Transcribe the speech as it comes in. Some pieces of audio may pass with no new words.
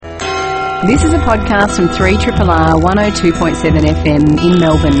This is a podcast from 3RRR 102.7 FM in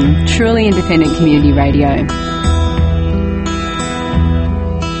Melbourne. Truly independent community radio.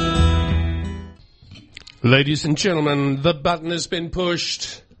 Ladies and gentlemen, the button has been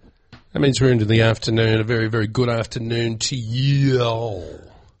pushed. That means we're into the afternoon. A very, very good afternoon to you all.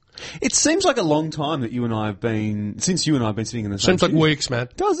 It seems like a long time that since you and I have been sitting in the same Seems like studio. weeks,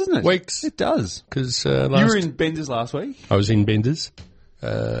 Matt. It does, doesn't it? Weeks. It does. Because You were in Bender's last week. I was in Bender's, in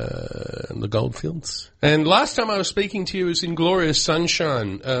the Goldfields. And last time I was speaking to you was in glorious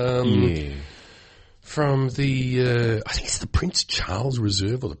sunshine. From the, I think it's the Prince Charles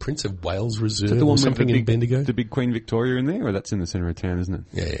Reserve or the Prince of Wales Reserve The one or with something in Bendigo. the big Queen Victoria in there, or that's in the centre of town, isn't it?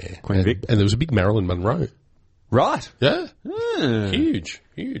 Yeah. Queen Vic. And there was a big Marilyn Monroe. Right. Yeah. Ah. Huge.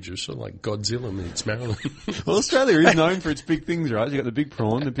 It was sort of like Godzilla meets Marilyn. Well, Australia is known for its big things, right? You've got the big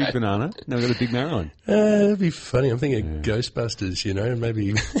prawn, the big banana, now we've got the big Marilyn. That'd be funny. I'm thinking of Ghostbusters,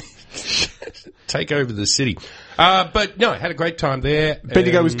 maybe take over the city. But no, I had a great time there.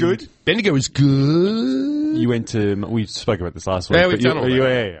 Bendigo was good? Bendigo was good. You went to, we spoke about this last week. Yeah, we've but done all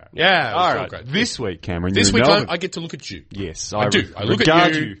that. Yeah, it was All all right. great. This week, Cameron, This you're in week Melbourne. I get to look at you. Yes, I do. I look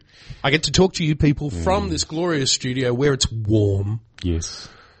regard at you. I get to talk to you people from this glorious studio where it's warm. Yes.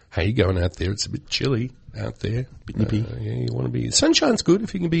 Hey, you going out there? It's a bit chilly out there. Bit nippy. Yeah, you want to be. Sunshine's good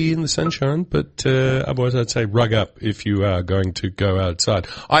if you can be in the sunshine, but otherwise I'd say rug up if you are going to go outside.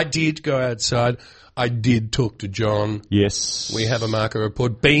 I did go outside. I did talk to John. Yes. We have a market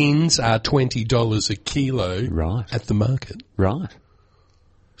report. Beans are $20 a kilo Right. at the market. Right.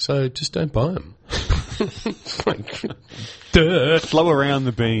 So just don't buy them. Duh. Flow around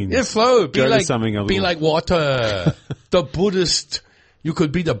the beans. Yeah, flow. Go to something a be little- like water. The Buddhist. You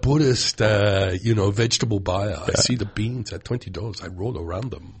could be the Buddhist, vegetable buyer. I see the beans at $20. I roll around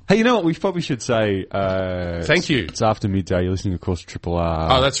them. Hey, you know what? We probably should say... Thank you. It's after midday. You're listening, of course, to Triple R.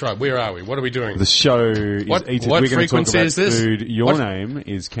 Oh, that's right. Where are we? What are we doing? The show is... What We're going to talk frequency about is this? food. Your What? name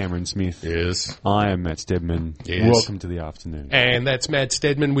is Cameron Smith. Yes. I am Matt Stedman. Yes. Welcome to the afternoon. And that's Matt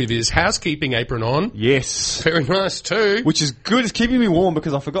Stedman with his housekeeping apron on. Yes. Very nice too. Which is good. It's keeping me warm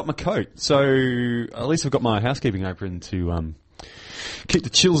because I forgot my coat. So at least I've got my housekeeping apron to keep the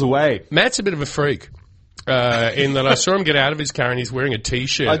chills away. Matt's a bit of a freak. In that I saw him get out of his car and he's wearing a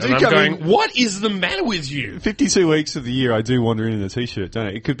T-shirt. I do and I'm come going, in- what is the matter with you? 52 weeks of the year I do wander in a T-shirt, don't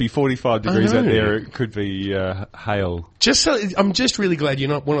I? It could be 45 degrees out know. there. It could be hail. I'm just really glad you're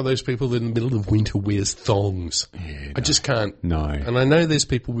not one of those people that in the middle of winter wears thongs. I just can't. No. And I know there's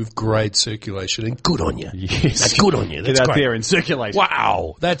people with great circulation and good on you. Yes. That's good on you. That's Get out great. there and circulate.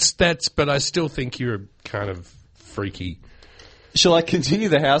 Wow. But I still think you're kind of freaky. Shall I continue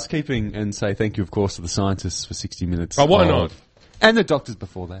the housekeeping and say thank you, of course, to the scientists for 60 minutes? Oh, why not? And the doctors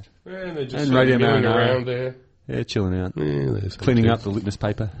before that. And they're just And sort of Radio milling Marinara. around there. Yeah, chilling out. Yeah, there's Cleaning some up the litmus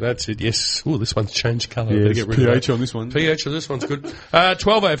paper. That's it, yes. Oh, this one's changed colour. Yes, Better get rid of pH that. on this one. pH on this one's good.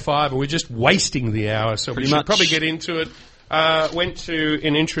 12:05, and we're just wasting the hour, so we should much. probably get into it. Went to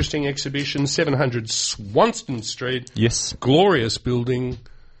an interesting exhibition, 700 Swanston Street. Yes. Glorious building.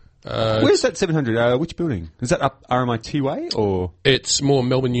 Where's that 700? Which building? Is that up RMIT way or? It's more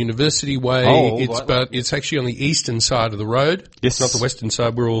Melbourne University way. Oh, It's right. it's actually on the eastern side of the road. Yes. Not the western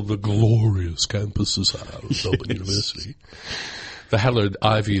side where all the glorious campuses are of Melbourne University. The hallowed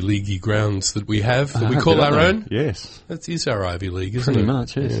Ivy League grounds that we have, that we call Good, our aren't they? own. Yes. That is our Ivy League, isn't Pretty it?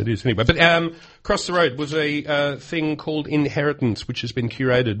 much, yes. Yeah, it is. Anyway, but across the road was a thing called Inheritance, which has been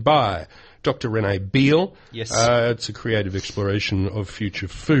curated by Dr. Renee Beale. Yes. It's a creative exploration of future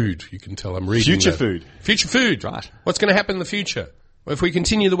food. You can tell I'm reading Future that. food. Future food. Right. What's going to happen in the future? Well, if we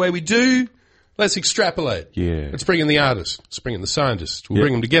continue the way we do, let's extrapolate. Yeah. Let's bring in the artists. Let's bring in the scientists. We'll Yep.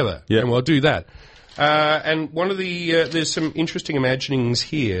 bring them together. Yep. And we'll do that. And one of the, there's some interesting imaginings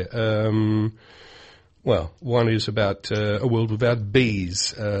here. One is about a world without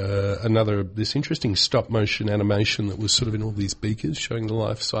bees. Another, this interesting stop-motion animation that was sort of in all these beakers showing the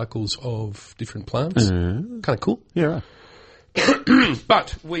life cycles of different plants. Kind of cool. Yeah, right.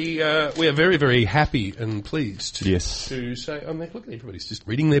 But we are very, very happy and pleased Yes. to say, look, everybody's just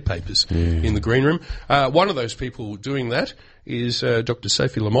reading their papers in the green room. One of those people doing that is Dr.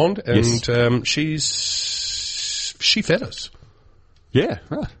 Sophie Lamond, and she fed us Yeah,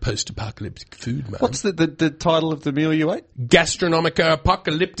 right. post-apocalyptic food, man. What's the title of the meal you ate? Gastronomica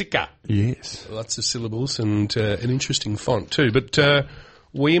Apocalyptica. Yes. Lots of syllables and an interesting font too. But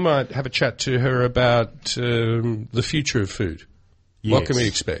we might have a chat to her about the future of food. Yes. What can we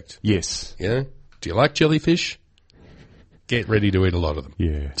expect? Yes. Yeah? Do you like jellyfish? Get ready to eat a lot of them.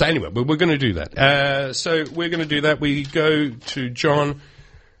 Yeah. So anyway, we're going to do that. So we're going to do that. We go to John,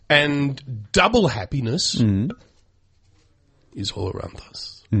 and double happiness is all around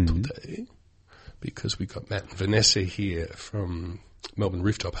us today. because we've got Matt and Vanessa here from Melbourne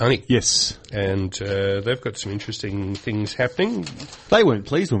Rooftop Honey. Yes. And they've got some interesting things happening. They weren't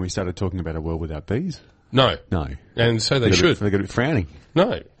pleased when we started talking about a world without bees. No. No. And so they should. They got a bit frowny.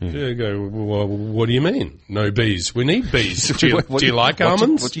 No. They go, well, what do you mean? No bees. We need bees. Do you like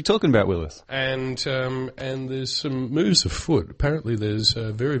almonds? What are you talking about, Willis? And there's some moves afoot. Apparently there's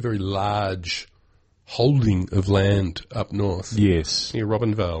a very, very large holding of land up north. Yes. Near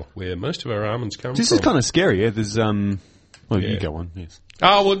Robinvale, where most of our almonds come This from. is kind of scary, yeah? There's, you go on, yes.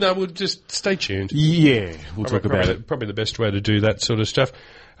 Oh, well, no, we'll just stay tuned. Yeah, we'll talk about it. Probably the best way to do that sort of stuff.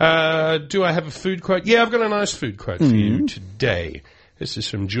 Do I have a food quote? Yeah, I've got a nice food quote for you today. This is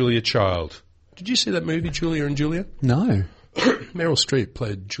from Julia Child. Did you see that movie, Julia and Julia? No. Meryl Streep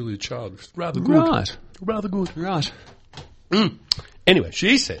played Julia Child. Rather good. Right. Rather good. Right. Anyway,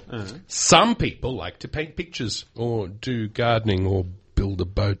 she said, some people like to paint pictures or do gardening or build a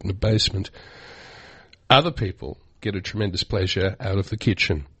boat in a basement. Other people get a tremendous pleasure out of the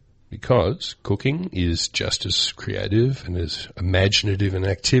kitchen because cooking is just as creative and as imaginative an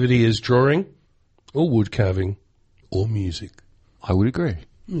activity as drawing or wood carving or music. I would agree.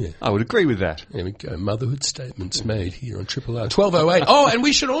 Yeah. I would agree with that. There we go. Motherhood statements made here on Triple R 1208. Oh, and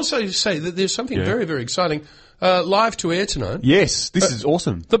we should also say that there's something very, very exciting live to air tonight. Yes, this is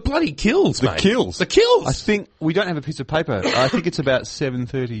awesome. The bloody Kills, mate. Kills. The Kills. I think we don't have a piece of paper. I think it's about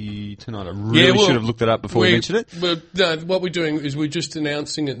 7:30 tonight. I really should have looked that up before we mentioned it. Well, no, what we're doing is we're just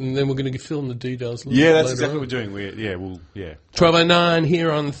announcing it, and then we're going to fill in the details. Yeah, that's later exactly on. what we're doing. 1209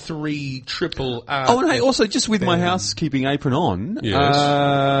 here on 3 Triple R. Oh, and hey, also just with my housekeeping apron on,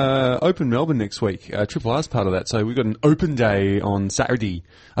 Open Melbourne next week. Triple R's part of that, so we've got an open day on Saturday.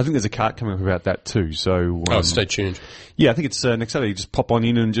 I think there's a cart coming up about that too. So stay tuned. Yeah, I think it's next Saturday. Just pop on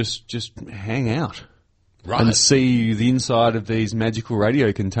in and just hang out, Right. and see the inside of these magical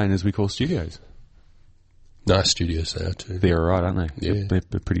radio containers we call studios. Nice studios there too. They're all right, aren't they? Yeah.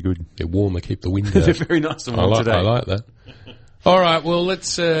 They're pretty good. They're warm. They keep the wind They're out. very nice and warm today. I like that. All right. Well,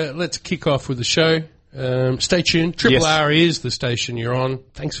 let's kick off with the show. Stay tuned. Triple R is the station you're on.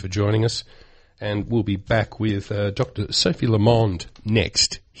 Thanks for joining us. And we'll be back with Dr. Sophie Lamond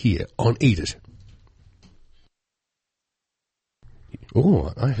next here on Eat It.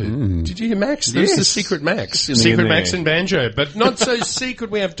 Oh, I heard. Did you hear Max? There's the Secret Max. Secret Max and banjo. But not so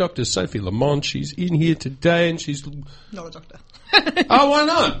secret. We have Dr. Sophie Lamond. She's in here today and she's... Not a doctor. Oh, why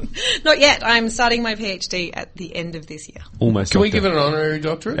not? Not yet. I'm starting my PhD at the end of this year. Almost. Can we give it an honorary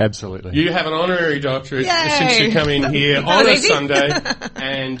doctorate? Absolutely. You have an honorary doctorate Yay! since you come in here on a easy. Sunday,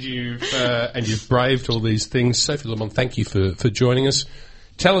 and you've braved all these things. Sophie Lamond, thank you for joining us.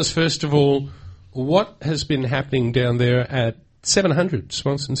 Tell us first of all what has been happening down there at 700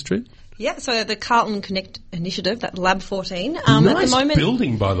 Swanson Street. Yeah, so the Carlton Connect initiative, that Lab 14. Nice at the moment,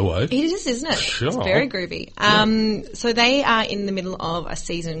 building, by the way. It is, isn't it? Sure. It's very groovy. So they are in the middle of a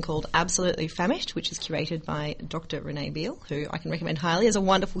season called Absolutely Famished, which is curated by Dr. Renee Beale, who I can recommend highly as a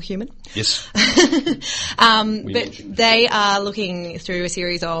wonderful human. Yes. But they are looking through a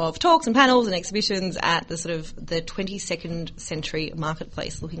series of talks and panels and exhibitions at the sort of the 22nd century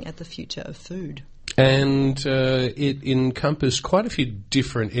marketplace, looking at the future of food. And it encompassed quite a few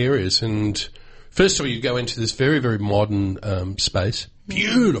different areas. And first of all, you go into this very, very modern space.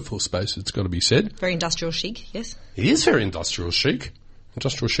 Beautiful space, it's got to be said. Very industrial chic, yes. It is very industrial chic.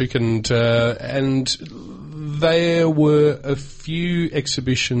 And there were a few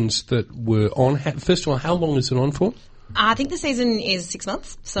exhibitions that were on. First of all, how long is it on for? I think the season is 6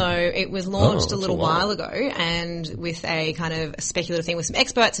 months, so it was launched a little that's a while ago, and with a kind of speculative thing with some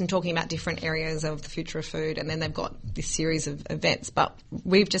experts and talking about different areas of the future of food, and then they've got this series of events. But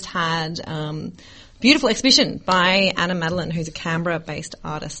we've just had beautiful exhibition by Anna Madeline, who's a Canberra-based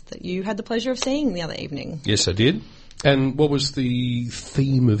artist that you had the pleasure of seeing the other evening. Yes, I did. And what was the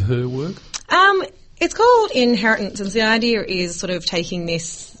theme of her work? It's called Inheritance, and the idea is sort of taking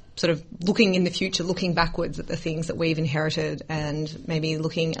this sort of looking in the future, looking backwards at the things that we've inherited and maybe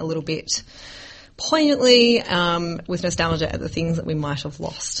looking a little bit poignantly with nostalgia at the things that we might have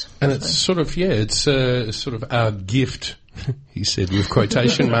lost. And it's sort of, it's sort of our gift, he said with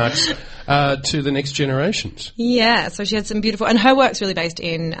quotation marks, to the next generations. Yeah, so she had some beautiful, and her work's really based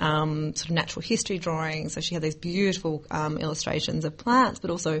in sort of natural history drawing. So she had these beautiful illustrations of plants, but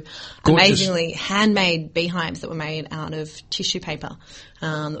also amazingly handmade beehives that were made out of tissue paper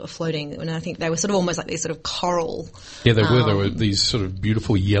that were floating. And I think they were sort of almost like these sort of coral. Yeah, they were. They were these sort of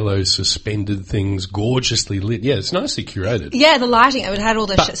beautiful yellow suspended things, gorgeously lit. Yeah, it's nicely curated. Yeah, the lighting, it had all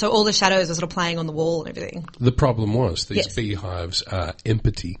the so all the shadows were sort of playing on the wall and everything. The problem was these beehives are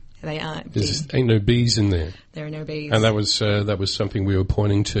empty. They are. Ain't no bees in there. There are no bees. And that was something we were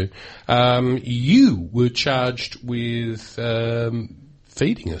pointing to. You were charged with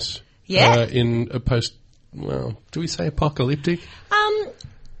feeding us. Yeah. In a do we say apocalyptic?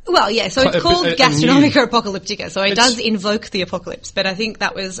 Well, yeah, so it's called Gastronomica Apocalyptica, so it does invoke the apocalypse, but I think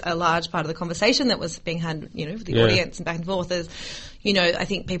that was a large part of the conversation that was being had, with the audience and back and forth is, I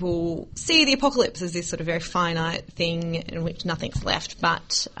think people see the apocalypse as this sort of very finite thing in which nothing's left,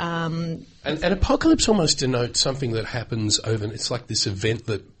 but... And apocalypse almost denotes something that happens it's like this event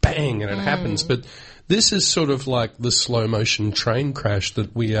that bang and it happens, but this is sort of like the slow motion train crash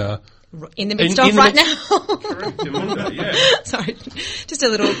that we are... in the midst of right now. Correct, yeah. Sorry, just a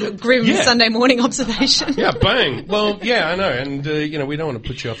little grim Sunday morning observation. Yeah, bang. Well, yeah, I know. And, we don't want to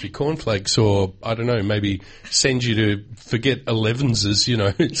put you off your cornflakes or, I don't know, maybe send you to forget 11s.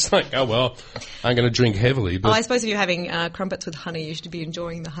 It's like, oh, well, I'm going to drink heavily. But I suppose if you're having crumpets with honey, you should be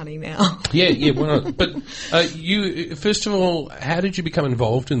enjoying the honey now. Yeah, why not? But you, first of all, how did you become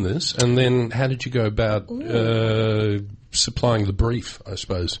involved in this? And then how did you go about supplying the brief, I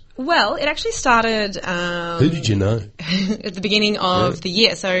suppose? Well, it actually started... Who did you know? At the beginning of the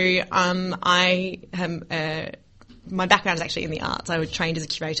year. So I am... my background is actually in the arts. I was trained as a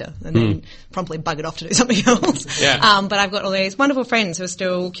curator and then promptly buggered off to do something else. Yeah. But I've got all these wonderful friends who are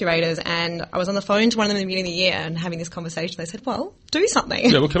still curators, and I was on the phone to one of them in the beginning of the year and having this conversation. They said, well, do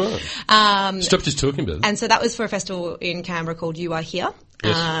something. Yeah, well, come on. Stop just talking about it. And so that was for a festival in Canberra called You Are Here.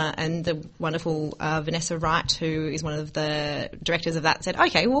 Yes. And the wonderful Vanessa Wright, who is one of the directors of that, said,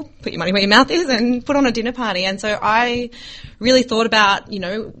 okay, well, put your money where your mouth is and put on a dinner party. And so I really thought about,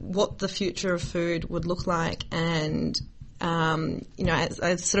 what the future of food would look like. And,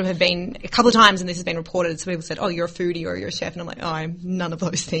 I sort of have been a couple of times, and this has been reported, so people said, oh, you're a foodie or you're a chef. And I'm like, oh, I'm none of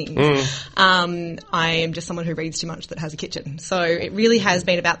those things. I am just someone who reads too much that has a kitchen. So it really has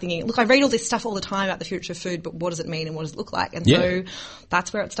been about thinking, look, I read all this stuff all the time about the future of food, but what does it mean and what does it look like? And so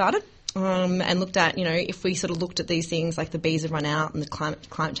that's where it started. And looked at, if we sort of looked at these things like the bees have run out and the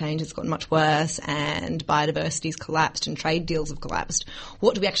climate change has gotten much worse and biodiversity's collapsed and trade deals have collapsed,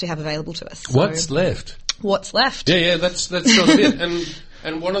 what do we actually have available to us? What's left? What's left? Yeah, that's sort of it.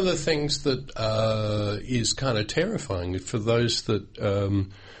 And one of the things that is kind of terrifying for those that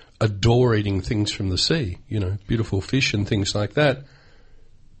adore eating things from the sea, beautiful fish and things like that,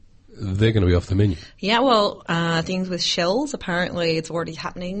 they're going to be off the menu. Yeah, well, things with shells, apparently it's already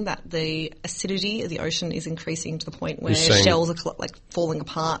happening that the acidity of the ocean is increasing to the point where shells are falling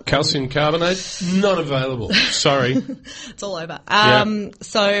apart. Calcium carbonate, not available. Sorry. It's all over.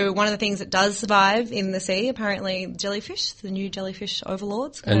 So one of the things that does survive in the sea, apparently jellyfish, the new jellyfish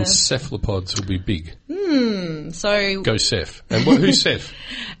overlords. And cephalopods will be big. So go Ceph. And who's Ceph?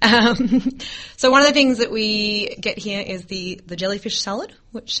 So one of the things that we get here is the jellyfish salad,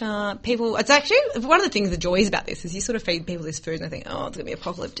 which it's actually one of the things, the joys about this is you sort of feed people this food and they think, oh, it's going to be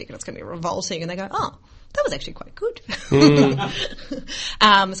apocalyptic and it's going to be revolting, and they go, oh, that was actually quite good.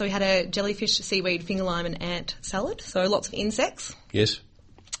 So we had a jellyfish, seaweed, finger lime and ant salad, so lots of insects. Yes.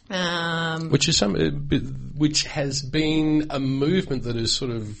 Which has been a movement that is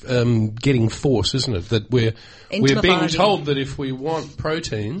sort of getting force, isn't it? That we're being told that if we want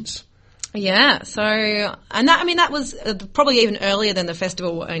proteins. Yeah, so, and that was probably even earlier than the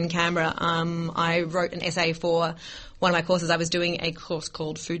festival in Canberra. I wrote an essay for one of my courses. I was doing a course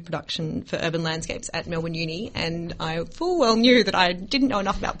called Food Production for Urban Landscapes at Melbourne Uni, and I full well knew that I didn't know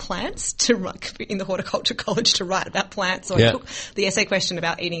enough about plants in the horticulture college to write about plants, so I took the essay question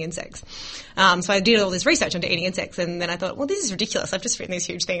about eating insects. So I did all this research into eating insects, and then I thought, well, this is ridiculous. I've just written this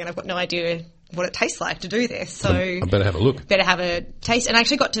huge thing and I've got no idea what it tastes like to do this. So I better have a look. Better have a taste. And I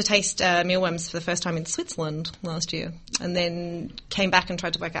actually got to taste mealworms for the first time in Switzerland last year, and then came back and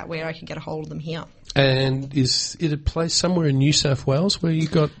tried to work out where I could get a hold of them here. And is it a place somewhere in New South Wales where you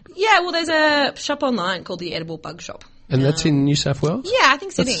got... Yeah, well, there's a shop online called the Edible Bug Shop. And that's in New South Wales? Yeah, I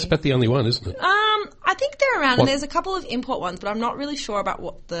think Sydney. That's about the only one, isn't it? I think they're around, and there's a couple of import ones, but I'm not really sure about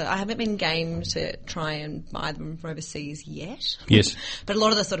I haven't been game to try and buy them from overseas yet. Yes. But a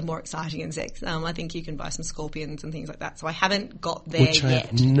lot of the sort of more exciting insects, I think you can buy some scorpions and things like that, so I haven't got there yet. Which I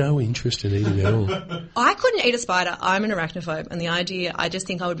have no interest in eating at all. I couldn't eat a spider. I'm an arachnophobe, and the idea, I just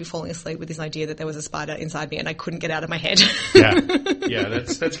think I would be falling asleep with this idea that there was a spider inside me and I couldn't get out of my head. Yeah,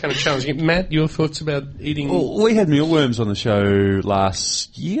 that's kind of challenging. Matt, your thoughts about eating... Well, we had mealworms on the show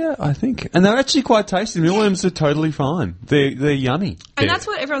last year, I think, and they're actually quite tasty. Mealworms are totally fine. They're yummy. And that's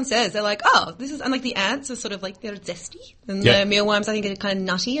what everyone says. They're like, oh, this is, and like the ants are sort of like, they're zesty, and the mealworms I think are kind of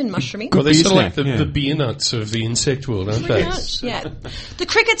nutty and mushroomy. Well, they're sort of like the beer nuts of the insect world, aren't they? Much, yeah. The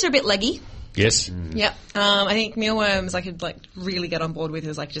crickets are a bit leggy. Yes. Yep. I think mealworms I could really get on board with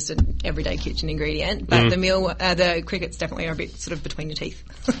as just an everyday kitchen ingredient, but the crickets definitely are a bit sort of between your teeth.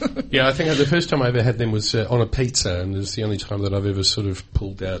 Yeah, I think the first time I ever had them was on a pizza, and it's the only time that I've ever sort of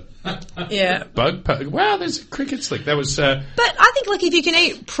pulled out wow, there's a cricket stick. That was... But I think if you can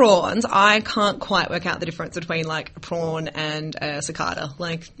eat prawns, I can't quite work out the difference between a prawn and a cicada.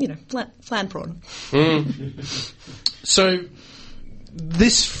 Flan prawn. So...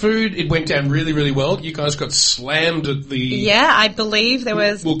 This food, it went down really, really well. You guys got slammed at the... Yeah, I believe there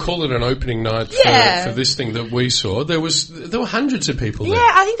was... We'll call it an opening night for this thing that we saw. There were hundreds of people there. Yeah,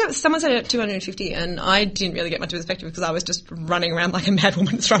 I think someone said 250, and I didn't really get much of a perspective because I was just running around like a mad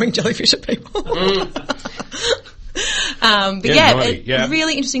woman throwing jellyfish at people.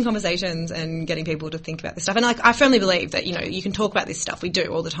 Really interesting conversations and getting people to think about this stuff. And I firmly believe that, you can talk about this stuff. We do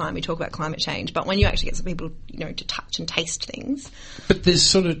all the time. We talk about climate change. But when you actually get some people, to touch and taste things. But there's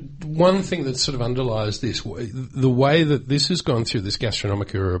sort of one thing that sort of underlies this. The way that this has gone through this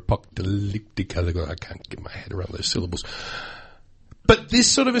gastronomica or apocalyptica, I can't get my head around those syllables. But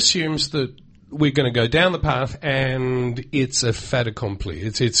this sort of assumes that we're going to go down the path and it's a fait accompli.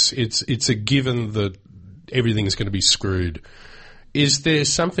 It's a given that everything's going to be screwed. Is there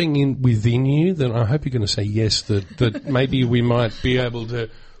something within you that I hope you're going to say yes, that maybe we might be able to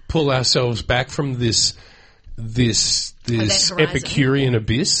pull ourselves back from this Epicurean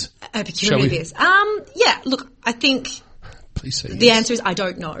abyss? Epicurean abyss. Yeah, look, I think please say the answer is I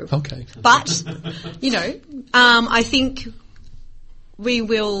don't know. Okay. But, I think we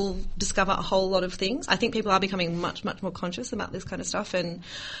will discover a whole lot of things. I think people are becoming much, much more conscious about this kind of stuff. And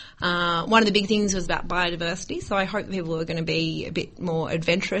one of the big things was about biodiversity. So I hope people are going to be a bit more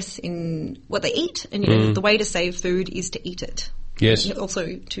adventurous in what they eat. And, the way to save food is to eat it. Yes. And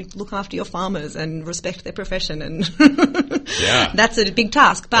also to look after your farmers and respect their profession. And yeah. That's a big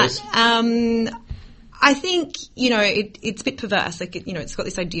task. But yes. I think, it's a bit perverse. It's got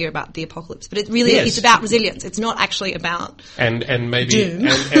this idea about the apocalypse, but it really it's about resilience. It's not actually about and maybe doom.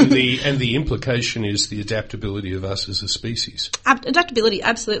 and the implication is the adaptability of us as a species. Adaptability,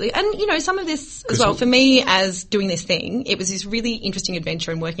 absolutely. And, some of this as well, for me as doing this thing, it was this really interesting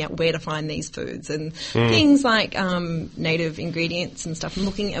adventure in working out where to find these foods and things like native ingredients and stuff, and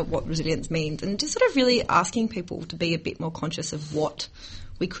looking at what resilience means and just sort of really asking people to be a bit more conscious of what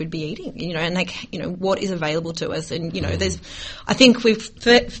we could be eating, and what is available to us. And, I think we've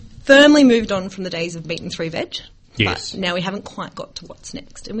firmly moved on from the days of meat and 3 veg. Yes. But now we haven't quite got to what's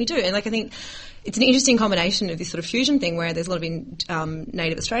next. And we do. And I think it's an interesting combination of this sort of fusion thing where there's a lot of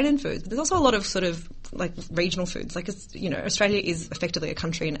native Australian foods, but there's also a lot of sort of regional foods. Australia is effectively a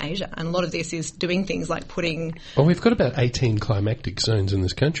country in Asia, and a lot of this is doing things like putting... Well, we've got about 18 climactic zones in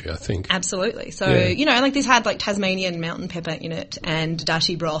this country, I think. Absolutely. So, this had Tasmanian mountain pepper in it and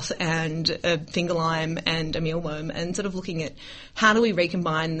dashi broth and a finger lime and a mealworm, and sort of looking at how do we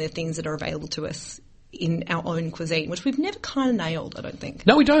recombine the things that are available to us in our own cuisine, which we've never kind of nailed, I don't think.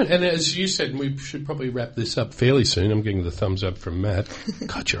 No, we don't. And as you said, we should probably wrap this up fairly soon. I'm getting the thumbs up from Matt.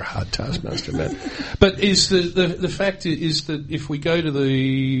 God, you're a hard taskmaster, Matt. But is the fact is that if we go to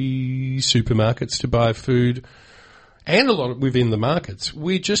the supermarkets to buy food, and a lot within the markets,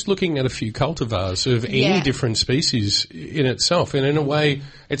 we're just looking at a few cultivars of any different species in itself. And in a way,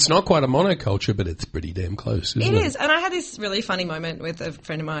 it's not quite a monoculture, but it's pretty damn close, isn't it? It is. And I had this really funny moment with a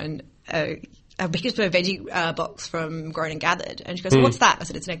friend of mine, a veggie box from Grown and Gathered, and she goes, "What's that?" I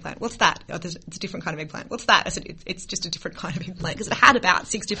said, "It's an eggplant." "What's that?" "Oh, it's a different kind of eggplant." "What's that?" I said, "It's just a different kind of eggplant," because it had about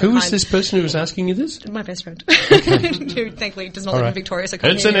 6 different kinds. Who was this person who was asking you this? My best friend, who thankfully does not live in Victoria, so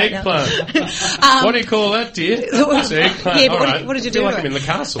can't it's an eggplant. What do you call that, dear? It's an eggplant. Yeah, but what did you do? Like I'm in the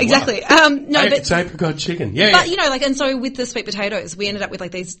castle. Exactly. It's apricot chicken. Yeah, but and so with the sweet potatoes, we ended up with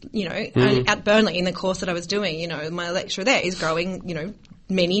these. At Burnley in the course that I was doing, my lecturer there is growing,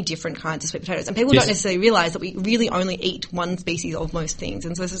 many different kinds of sweet potatoes, and people don't necessarily realise that we really only eat one species of most things.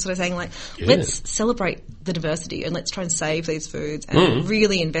 And so this is sort of saying let's celebrate the diversity and let's try and save these foods and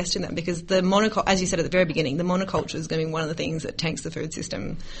really invest in them, because as you said at the very beginning, the monoculture is going to be one of the things that tanks the food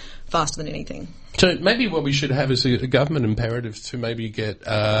system faster than anything. So maybe what we should have is a government imperative to maybe get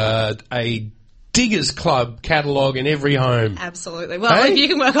a Diggers Club catalogue in every home. Absolutely. Well, if you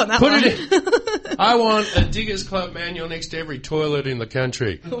can work on that Put it in. I want a Diggers Club manual next to every toilet in the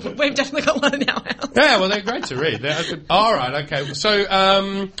country. We've definitely got one in our house. Yeah, well, they're great to read. All right, okay. So,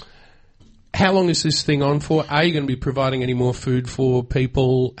 how long is this thing on for? Are you going to be providing any more food for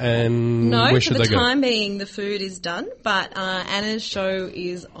people, and where should they go? No, for the time being, the food is done, but Anna's show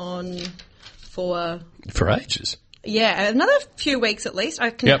is on for ages. Yeah, another few weeks at least.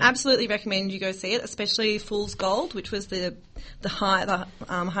 I can absolutely recommend you go see it, especially Fool's Gold, which was the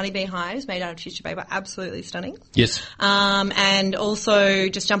honeybee hives made out of tissue paper. Absolutely stunning. Yes. And also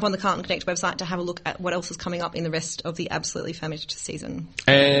just jump on the Carlton Connect website to have a look at what else is coming up in the rest of the absolutely famished season.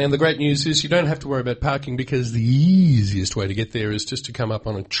 And the great news is you don't have to worry about parking because the easiest way to get there is just to come up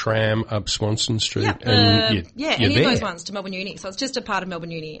on a tram up Swanston Street. Yep. And any of those ones to Melbourne Uni. So it's just a part of Melbourne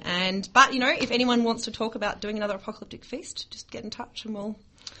Uni. But, if anyone wants to talk about doing another apocalyptic feast, just get in touch and we'll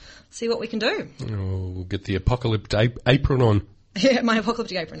see what we can do. Oh, we'll get the apocalyptic apron on. Yeah, my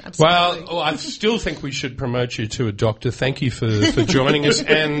apocalyptic apron, absolutely. Well, I still think we should promote you to a doctor. Thank you for joining us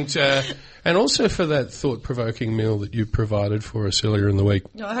and also for that thought-provoking meal that you provided for us earlier in the week.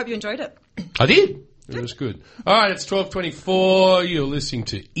 No, I hope you enjoyed it. I did. It was good. All right, it's 12:24. You're listening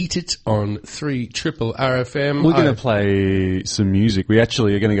to Eat It on 3RRR FM. We're going to play some music. We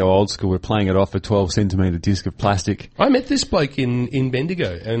actually are going to go old school. We're playing it off a 12-centimetre disc of plastic. I met this bloke in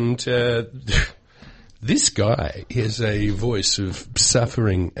Bendigo, and this guy has a voice of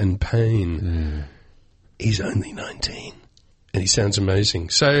suffering and pain. He's only 19, and he sounds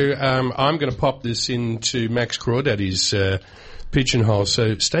amazing. So I'm going to pop this into Max Crawdaddy's pigeonhole,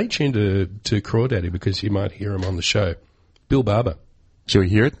 so stay tuned to Crawdaddy because you might hear him on the show. Bill Barber. Shall we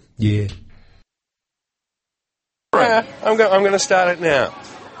hear it? Yeah. Right. I'm going to start it now.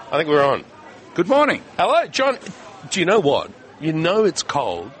 I think we're on. Good morning. Hello, John. Do you know what? You know it's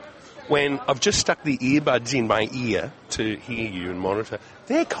cold when I've just stuck the earbuds in my ear to hear you and monitor.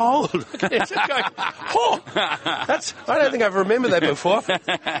 They're cold. It's just going, I don't think I've remembered that before. Yeah,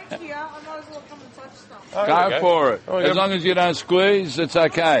 I might as well come and touch stuff. Go for it. As long as you don't squeeze, it's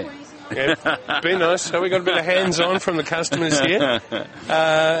okay. Yeah, be nice. So we got a bit of hands-on from the customers here.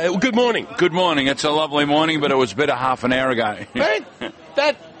 Good morning. Good morning. It's a lovely morning, but it was better half an hour ago.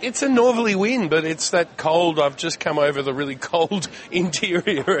 It's a northerly wind, but it's that cold. I've just come over the really cold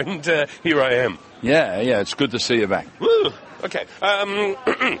interior, and here I am. Yeah, it's good to see you back. Woo. Okay.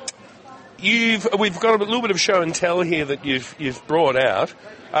 We've got a little bit of show and tell here that you've brought out.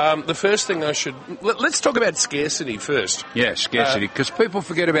 The first thing let's talk about scarcity first. Yeah, scarcity, because people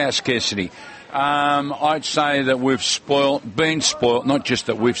forget about scarcity. I'd say that we've been spoiled, not just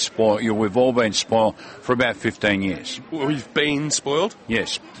that we've spoiled you, we've all been spoiled for about 15 years. We've been spoiled?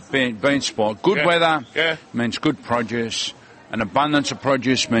 Yes, been spoiled. Good weather means good produce. An abundance of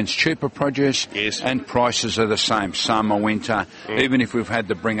produce means cheaper produce, and prices are the same, summer, winter, even if we've had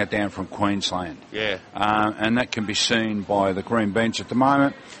to bring it down from Queensland. Yeah. And that can be seen by the green beans at the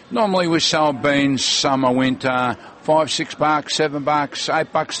moment. Normally we sell beans summer, winter, $5, $6, $7,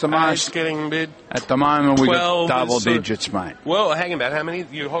 $8 the most. It's getting bid. At the moment we got double digits, mate. Well, hang about. How many?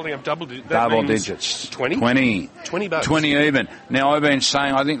 You're holding up double digits. Double digits. 20? 20. $20. 20 even. Now I've been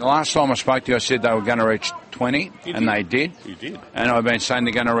saying, I think the last time I spoke to you I said they were going to reach 20, and they did. You did. And I've been saying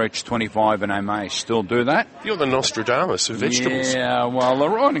they're going to reach 25, and they may still do that. You're the Nostradamus of vegetables. Yeah, well, the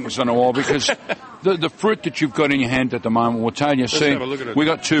writing's on the wall because the fruit that you've got in your hand at the moment will tell you. See, we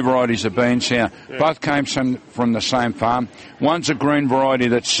got two varieties of beans here. Yeah. Both came from the same farm. One's a green variety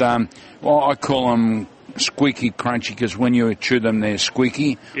that's, I call them squeaky crunchy because when you chew them, they're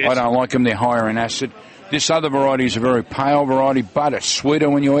squeaky. Yes. I don't like them. They're higher in acid. This other variety is a very pale variety, but it's sweeter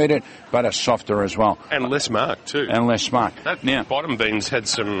when you eat it, but it's softer as well. And less marked, too. And less marked. That bottom beans had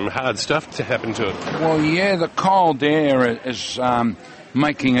some hard stuff to happen to it. Well, yeah, the cold air is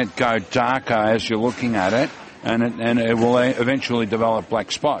making it go darker as you're looking at it, and it will eventually develop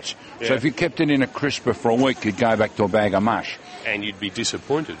black spots. Yeah. So if you kept it in a crisper for a week, you'd go back to a bag of mush. And you'd be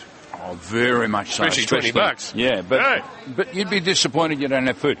disappointed. Oh, very much so. Especially $20. Yeah, but you'd be disappointed you don't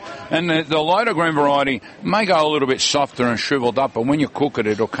have food. And the lighter green variety may go a little bit softer and shriveled up, but when you cook it,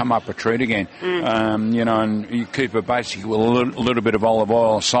 it'll come up a treat again. And you keep it basically with a little bit of olive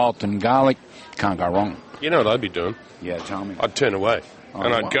oil, salt and garlic. Can't go wrong. You know what I'd be doing? Yeah, tell me. I'd turn away.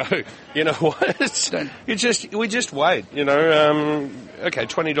 And I'd go, you know what, we just wait, okay,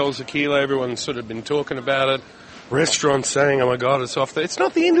 $20 a kilo, everyone's sort of been talking about it. Restaurants saying, oh my God, it's off there. It's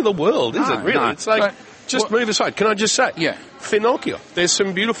not the end of the world, is it, really? No. It's like, move aside. Can I just say? Yeah. Finocchio. There's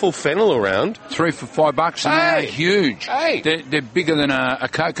some beautiful fennel around. 3 for $5, and they're huge. Hey. They're bigger than a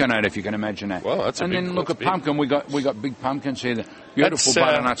coconut, if you can imagine that. Well, that's and then look at pumpkin. We got big pumpkins here. The beautiful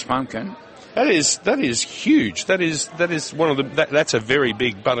butternuts pumpkin. That is huge. That is one of the. That's a very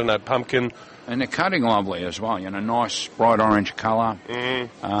big butternut pumpkin. And they're cutting lovely as well, nice bright orange colour.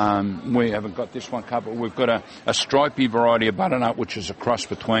 We haven't got this one cut, but we've got a stripy variety of butternut, which is a cross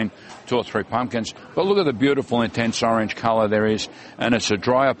between 2 or 3 pumpkins. But look at the beautiful intense orange colour there is, and it's a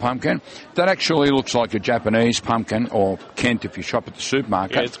drier pumpkin. That actually looks like a Japanese pumpkin, or Kent if you shop at the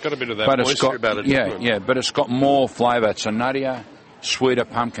supermarket. Yeah, it's got a bit of that moisture about it. Yeah, but it's got more flavour. It's a nuttier, sweeter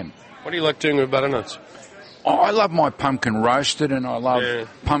pumpkin. What do you like doing with butternuts? Oh, I love my pumpkin roasted, and I love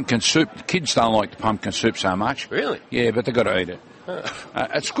pumpkin soup. Kids don't like the pumpkin soup so much. Really? Yeah, but they've got to eat it.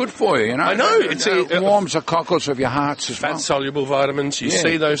 It's good for you, I know. It warms the cockles of your hearts as well. Fat-soluble vitamins. You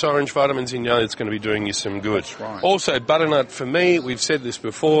see those orange vitamins, it's going to be doing you some good. That's right. Also, butternut, for me, we've said this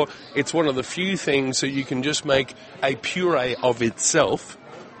before, it's one of the few things that you can just make a puree of itself,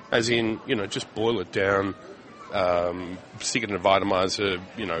 as in, just boil it down, stick it in a Vitamizer,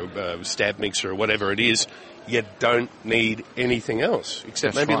 stab mixer or whatever it is. You don't need anything else,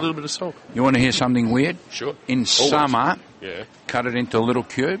 except maybe a little bit of salt. You want to hear something weird? Sure. In summer, cut it into little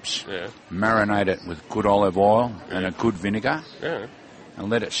cubes, marinate it with good olive oil and a good vinegar, and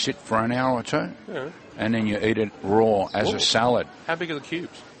let it sit for an hour or two, and then you eat it raw as a salad. How big are the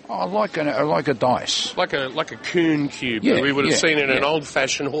cubes? Oh, like a dice. Like a coon cube that we would have seen in an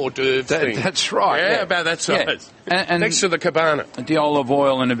old-fashioned hors d'oeuvre thing. That's right. Yeah, about that size. Yeah. And next to the cabana. The olive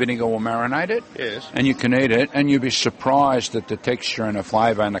oil and the vinegar will marinate it. Yes. And you can eat it, and you'll be surprised at the texture and the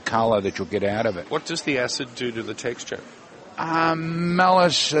flavour and the colour that you'll get out of it. What does the acid do to the texture?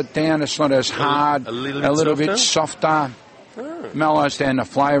 Mellows it down. It's not as hard. A little bit softer. Mellows down the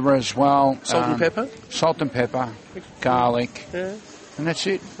flavour as well. Salt and pepper? Salt and pepper. Garlic. Yeah. And that's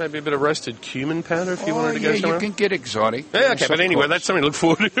it. Maybe a bit of roasted cumin powder if you wanted to go somewhere. You can get exotic. Yeah, okay, but anyway, that's something to look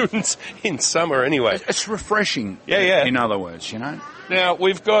forward to in summer anyway. It's refreshing. Yeah. In other words, Now,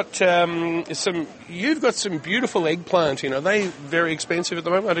 we've got you've got some beautiful eggplant, Are they very expensive at the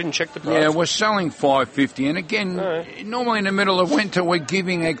moment? I didn't check the price. Yeah, we're selling $5.50, and again, normally in the middle of winter, we're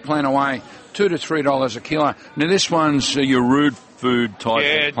giving eggplant away $2 to $3 a kilo. Now, this one's your rude food type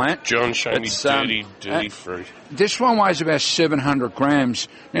eggplant. John showed me dirty fruit. This one weighs about 700 grams.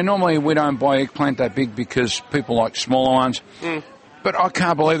 Now, normally we don't buy eggplant that big because people like smaller ones. But I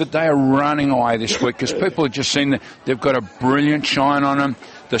can't believe it. They are running away this week because people have just seen that they've got a brilliant shine on them.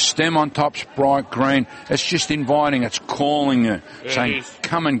 The stem on top's bright green. It's just inviting. It's calling you, saying,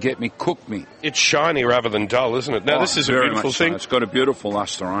 come and get me, cook me. It's shiny rather than dull, isn't it? Now, this is a beautiful thing. So. It's got a beautiful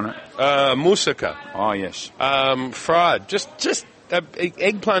luster on it. Moussaka. Oh, yes. Fried. Just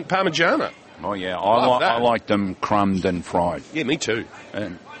eggplant parmigiana. Oh, yeah. I like them crumbed and fried. Yeah, me too.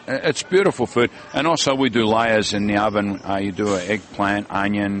 And it's beautiful food. And also we do layers in the oven. You do an eggplant,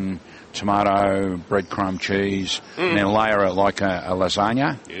 onion, tomato, breadcrumb, cheese, and then layer it like a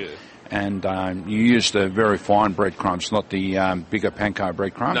lasagna. Yeah. And you use the very fine breadcrumbs, not the bigger panko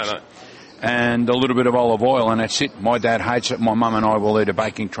breadcrumbs. No. And a little bit of olive oil, and that's it. My dad hates it. My mum and I will eat a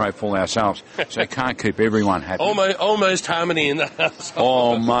baking tray full ourselves. So you can't keep everyone happy. Almost harmony in the house.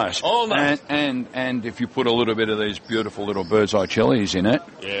 Almost. And if you put a little bit of these beautiful little bird's eye chilies in it,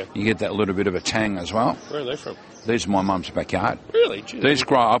 you get that little bit of a tang as well. Where are they from? These are my mum's backyard. Really? Jeez. These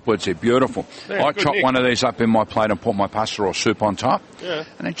grow upwards. They're beautiful. I chop one of these up in my plate and put my pasta or soup on top. Yeah.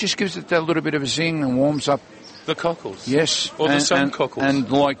 And it just gives it that little bit of a zing and warms up. The cockles. Yes. Or the sub-cockles. And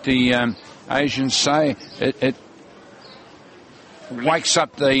like the Asians say, it wakes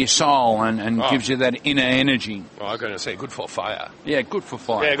up the soul and gives you that inner energy. Oh, I'm going to say good for fire. Yeah, good for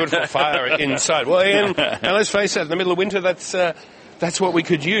fire. Yeah, good for fire inside. Well, Ian, and let's face it, in the middle of winter, that's what we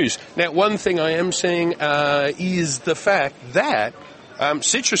could use. Now, one thing I am seeing is the fact that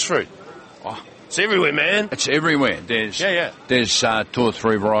citrus fruit. Oh, it's everywhere, man. It's everywhere. There's 2 or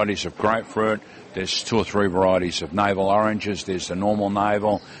 3 varieties of grapefruit. There's 2 or 3 varieties of navel oranges. There's the normal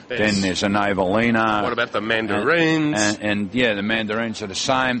navel. Then there's a navelina. What about the mandarins? And the mandarins are the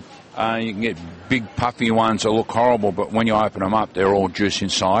same. You can get big puffy ones that look horrible, but when you open them up, they're all juice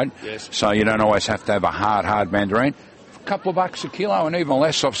inside. Yes. So you don't always have to have a hard mandarin. A couple of bucks a kilo, and even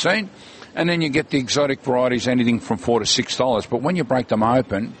less I've seen. And then you get the exotic varieties, anything from $4 to $6. But when you break them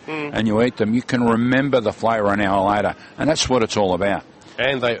open and you eat them, you can remember the flavour an hour later. And that's what it's all about.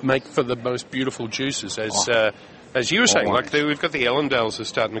 And they make for the most beautiful juices, as you were saying. Like we've got the Ellendales are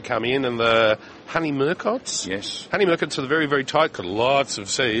starting to come in, and the honey murcots. Yes, honey murcots are very, very tight, got lots of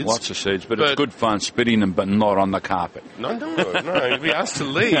seeds. Lots of seeds, but it's good fun spitting them, but not on the carpet. No, you'd be asked to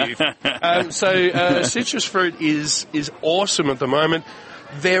leave. So citrus fruit is awesome at the moment.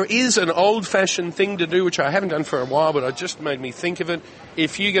 There is an old-fashioned thing to do, which I haven't done for a while, but it just made me think of it.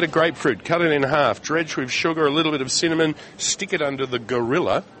 If you get a grapefruit, cut it in half, dredge with sugar, a little bit of cinnamon, stick it under the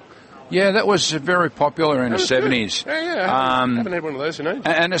gorilla, Yeah, that was very popular in the 70s. Yeah. I haven't had one of those in ages.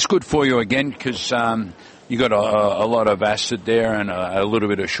 And it's good for you again because you got a lot of acid there and a little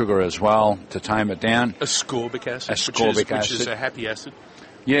bit of sugar as well to tame it down. Ascorbic acid. Which is a happy acid.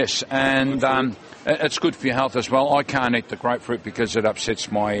 Yes, and it's good for your health as well. I can't eat the grapefruit because it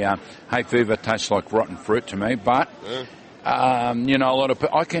upsets my hay fever. It tastes like rotten fruit to me, but... a lot of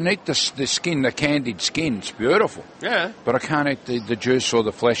I can eat the skin, the candied skin. It's beautiful. Yeah. But I can't eat the juice or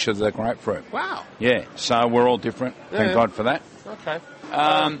the flesh of the grapefruit. Wow. Yeah. So we're all different. Thank God for that. Okay.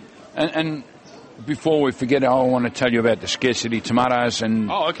 And before we forget, I want to tell you about the scarcity of tomatoes and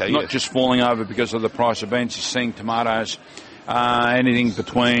not just falling over because of the price of beans. You're seeing tomatoes anything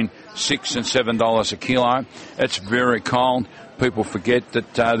between $6 and $7 a kilo. It's very cold. People forget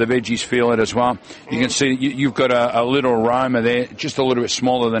that the veggies feel it as well. You can see you've got a little Roma there, just a little bit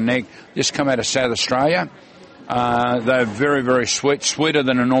smaller than an egg, just come out of South Australia. They're very, very sweet, sweeter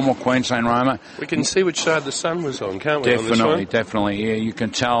than a normal Queensland Roma. We can see which side the sun was on, can't we? Definitely. Yeah, you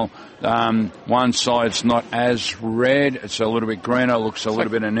can tell one side's not as red. It's a little bit greener, looks a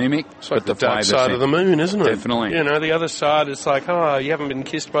little bit anemic. It's like the dark side of the moon, isn't it? Definitely. The other side is like, you haven't been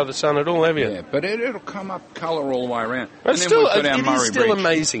kissed by the sun at all, have you? Yeah, but it'll come up colour all the way around. But it is still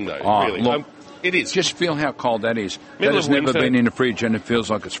amazing, though, really. Look, it is. Just feel how cold that is. Middle that has of never winter. been in the fridge and it feels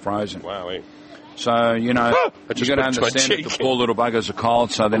like it's frozen. Wow, So, you've got to understand that the poor little buggers are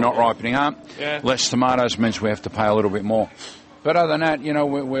cold, so they're not ripening up. Yeah. Less tomatoes means we have to pay a little bit more. But other than that,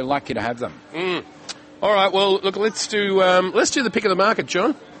 we're lucky to have them. All right, well, look, let's do the pick of the market,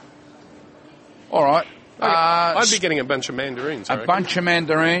 John. All right. I'd be getting a bunch of mandarins. Bunch of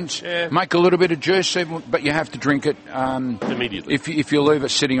mandarins. Yeah. Make a little bit of juice, but you have to drink it immediately. If you leave it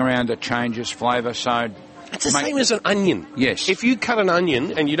sitting around, it changes flavour. So it's the same as an onion. Yes. If you cut an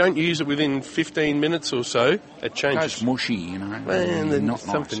onion and you don't use it within 15 minutes or so, it changes. It goes mushy, And not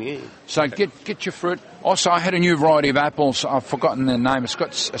something. Nice. So get your fruit. Also, I had a new variety of apples. I've forgotten their name. It's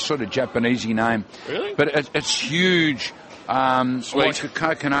got a sort of Japanesey name. Really? But it's huge. Like a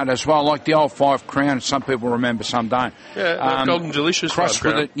coconut as well, like the old 5 Crown. Some people remember, some don't. Yeah, Golden Delicious. Crossed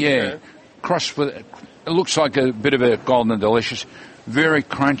with it, yeah. Crossed with it. It looks like a bit of a Golden Delicious. Very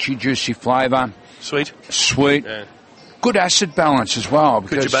crunchy, juicy flavour. Sweet. Yeah. Good acid balance as well.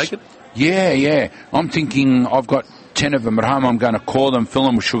 Could you bake it? Yeah. I'm thinking I've got 10 of them at home. I'm going to core them, fill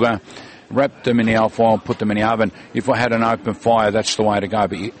them with sugar, wrap them in the alfoil, put them in the oven. If I had an open fire, that's the way to go,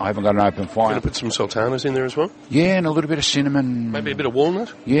 but I haven't got an open fire. Going to put some sultanas in there as well? Yeah, and a little bit of cinnamon. Maybe a bit of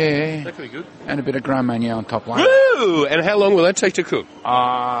walnut? Yeah. That could be good. And a bit of Grand Marnier on top later. Woo! And how long will that take to cook?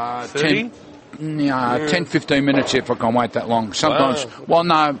 30? 10, 15 minutes if I can wait that long. Sometimes, well,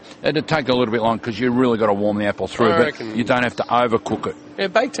 no, it'd take a little bit long because you really got to warm the apple through, but you don't have to overcook it. Yeah,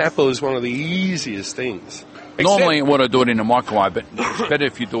 baked apple is one of the easiest things. Normally, I would do it in the microwave, but it's better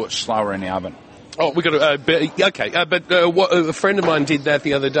if you do it slower in the oven. Oh, we got to. What a friend of mine did that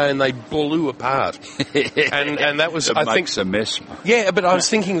the other day, and they blew apart. and that was, I think, makes a mess. Yeah, but I was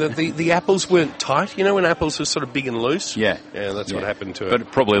thinking that the apples weren't tight. You know, when apples are sort of big and loose. Yeah, that's what happened to it. But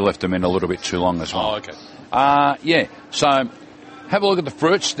it probably left them in a little bit too long as well. Oh, okay. So have a look at the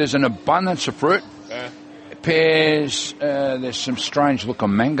fruits. There's an abundance of fruit. Pears, there's some strange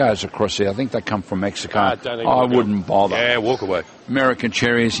looking mangoes across there. I think they come from Mexico. I wouldn't bother. Yeah, walk away. American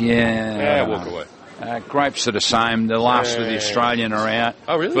cherries, Yeah, walk away. Grapes are the same. The last of the Australian are out.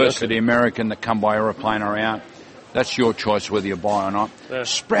 Oh, really? First of the American that come by aeroplane are out. That's your choice whether you buy or not. Yeah.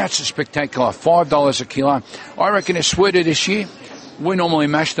 Sprouts are spectacular, $5 a kilo. I reckon they're sweeter this year. We normally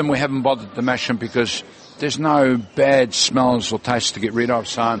mash them. We haven't bothered to mash them because there's no bad smells or tastes to get rid of.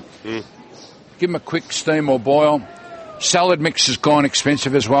 So give them a quick steam or boil. Salad mix has gone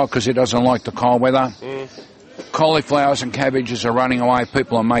expensive as well because it doesn't like the cold weather. Cauliflowers and cabbages are running away.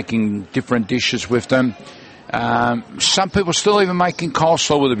 People are making different dishes with them. Some people still even making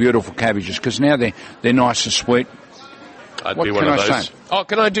coleslaw with the beautiful cabbages because now they're nice and sweet. I'd be one of those. Say? Oh,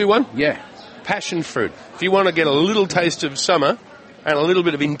 can I do one? Yeah. Passion fruit. If you want to get a little taste of summer and a little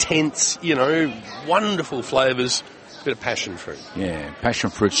bit of intense, wonderful flavours, a bit of passion fruit. Yeah, passion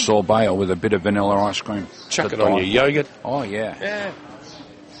fruit sorbet or with a bit of vanilla ice cream. Chuck it on your yogurt. Oh, yeah. Yeah.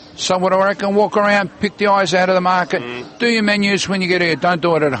 So what I reckon, walk around, pick the eyes out of the market, do your menus when you get here, don't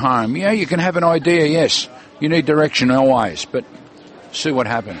do it at home. Yeah, you can have an idea, yes. You need direction always, but see what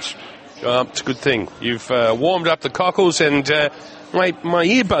happens. It's a good thing. You've warmed up the cockles and my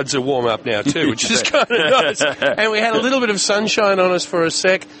earbuds are warm up now too, which is kind of nice. And we had a little bit of sunshine on us for a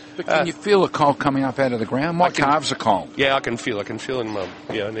sec. But can you feel the cold coming up out of the ground? My calves are cold. Yeah, I can feel in my...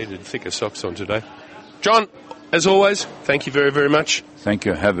 Yeah, I needed thicker socks on today. John, as always, thank you very, very much. Thank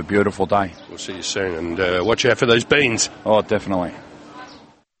you. Have a beautiful day. We'll see you soon, and watch out for those beans. Oh, definitely.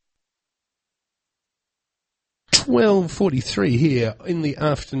 12:43 here in the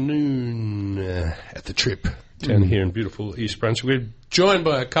afternoon at the Trip down here in beautiful East Brunswick. We're joined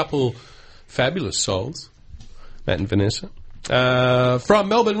by a couple fabulous souls, Matt and Vanessa, from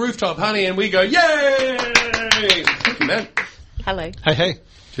Melbourne Rooftop Honey, and we go, yay! Thank you, Matt. Hello. Hey.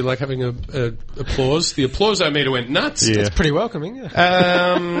 Do you like having a applause? The applause-o-meter went nuts. Yeah. It's pretty welcoming,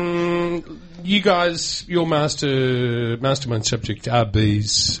 yeah. You guys, your mastermind subject are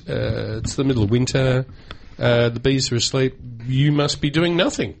bees. It's the middle of winter. The bees are asleep. You must be doing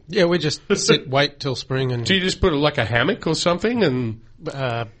nothing. Yeah, we just wait till spring and... Do you just put like a hammock or something and...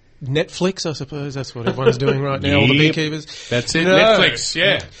 Netflix, I suppose. That's what everyone's doing right now, all the beekeepers. That's it, No. Netflix,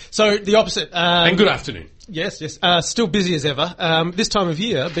 yeah. So the opposite. And good afternoon. Yes. Still busy as ever. This time of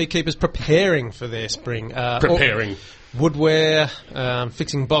year, beekeepers preparing for their spring. Preparing. Woodware,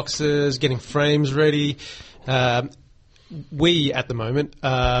 fixing boxes, getting frames ready. We, at the moment,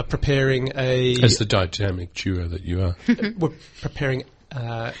 are preparing As the dynamic duo that you are. we're preparing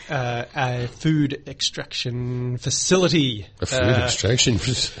a food extraction facility. A food extraction.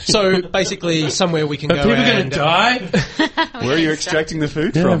 So basically, somewhere we can Are go people going and to die? Where are you extracting the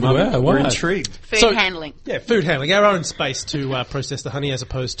food Yeah, from? wow, We're wow. intrigued. Food handling. Yeah, food handling. Our own space to process the honey, as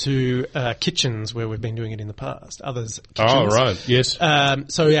opposed to kitchens where we've been doing it in the past. Others' kitchens. Oh, right, yes.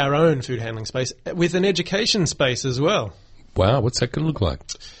 So our own food handling space with an education space as well. Wow, what's that going to look like?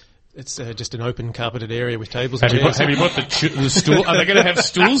 It's just an open carpeted area with tables Have and you chairs. bought the stool? Are they going to have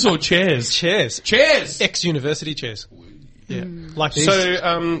stools or chairs? Chairs. Chairs! Ex-university chairs. Yeah, like these.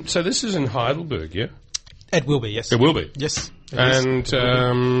 So this is in Heidelberg, yeah? It will be, yes. It will be. Yes. it is.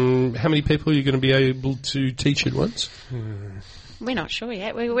 And how many people are you going to be able to teach at once? We're not sure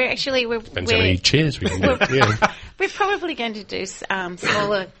yet. We're actually Depends how many chairs we can get. Yeah. we're probably going to do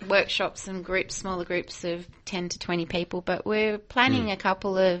smaller workshops and smaller groups of 10 to 20 people. But we're planning a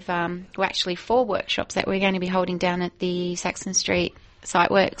couple of, actually 4 workshops that we're going to be holding down at the Saxon Street Site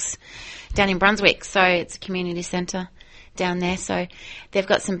Works down in Brunswick. So it's a community centre down there. So they've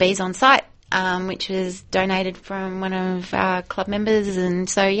got some bees on site. Which was donated from one of our club members, and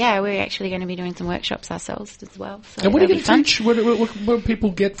so we're actually going to be doing some workshops ourselves as well. So And what are you that'll going to be teach? What do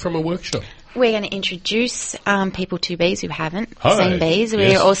people get from a workshop? We're going to introduce people to bees who haven't Oh, seen bees.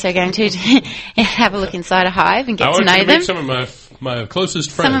 yes. We're also going to have a look inside a hive and get I to want know to them. meet some of my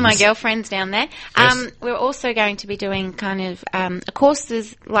closest friends. Some of my girlfriends down there. Yes. We're also going to be doing kind of a course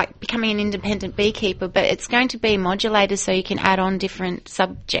that's like becoming an independent beekeeper, but it's going to be modulated so you can add on different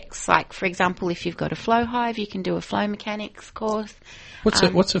subjects. Like, for example, if you've got a flow hive, you can do a flow mechanics course.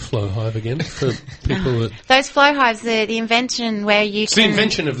 What's a flow hive again for people that... Those flow hives, the invention where you It's can... the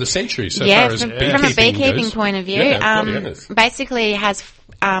invention of the century, so yeah, far as from beekeeping a beekeeping goes. point of view. Yeah, bloody hell. Basically, it has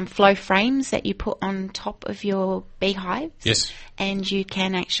flow frames that you put on top of your beehives. Yes. And you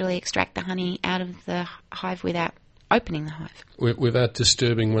can actually extract the honey out of the hive without opening the hive. Without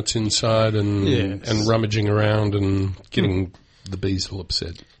disturbing what's inside and rummaging around and getting the bees all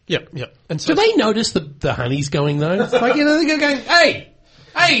upset. Yep. And so Do they notice the honey's going, though? Like, they're going, hey,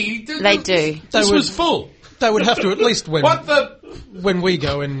 They do. This was full. they would have to, at least When we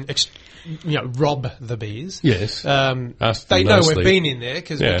go and rob the bees. Yes. Ask They them know nicely. we've been in there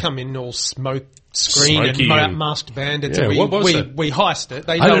because Yeah. we come in all smoke screen Smoky and and- masked bandits, Yeah, and what was we that? heist it.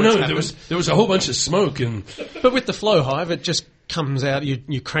 They know I don't it's know. happened. There was a whole bunch of smoke and... But with the flow hive, it just comes out.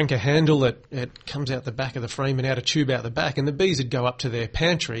 You crank a handle, it comes out the back of the frame and out a tube out the back, and the bees would go up to their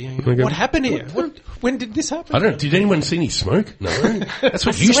pantry. And go, Okay. what happened here? When did this happen? I don't know. Did anyone see any smoke? No. That's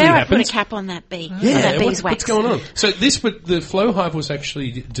what usually Swear I put a happens. cap on that bee. Yeah, on that bee's what's wax. going on? So the flow hive was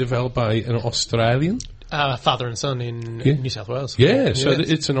actually developed by an Australian? Father and son in Yeah. New South Wales. Yeah, so Yes.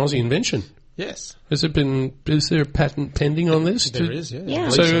 it's an Aussie invention. Yes, Is there a patent pending on this? there is. Yeah. Yeah.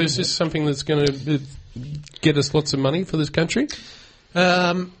 So is this something that's going to get us lots of money for this country?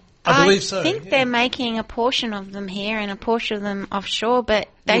 I believe so. I think they're making a portion of them here and a portion of them offshore, but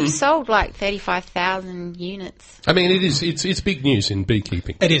they've sold like 35,000 units. I mean, it's big news in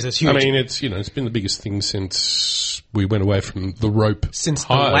beekeeping. It is. It's huge. I mean, it's been the biggest thing since we went away from the rope. Since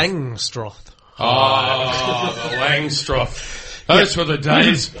the hive. Langstroth. Oh, Langstroth. Those were the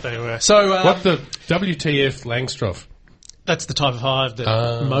days. They were. So What the WTF Langstroth? that's the type of hive that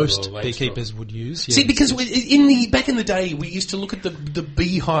most Langstroth. beekeepers would use. See, yes. because back in the day, we used to look at the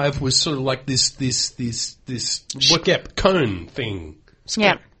beehive was sort of like this Skep. cone thing.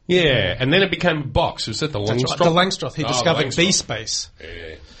 Yeah. Yeah, and then it became a box. Was that the That's Langstroth? right. The Langstroth. He Oh, discovered Langstroth. bee space.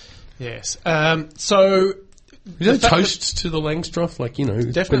 Yeah. Yes. So Is there toasts to the Langstroth? Like,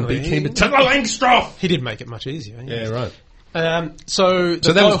 Definitely. beekeeper, to the Langstroth! he did make it much easier. Yeah, right. So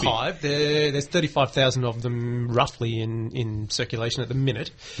the that flow was big. hive, there's 35,000 of them roughly in circulation at the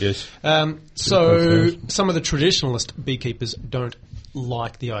minute. Yes. So some of the traditionalist beekeepers don't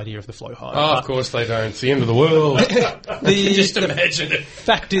like the idea of the flow hive. Oh, of course they don't. It's the end of the world. Just imagine it.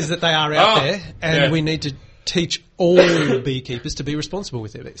 Fact is that they are out there, and we need to teach all beekeepers to be responsible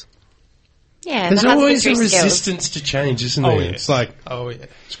with their bees. Yeah, There's the always a husbandry skills. resistance to change, isn't there? Oh, yes. It's like,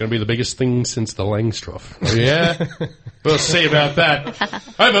 it's going to be the biggest thing since the Langstroth. Oh, yeah? We'll see about that.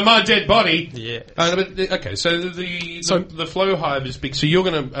 Over my dead body. Yeah. Okay, so the flow hive is big. So you're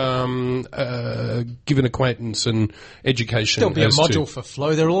going to give an acquaintance and education. There'll be a as module to- for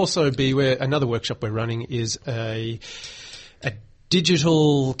flow. There'll also be another workshop we're running is a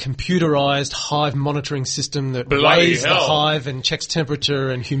digital computerized hive monitoring system that Bloody weighs the hell. hive and checks temperature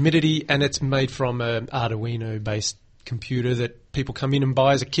and humidity, and it's made from an Arduino based computer that people come in and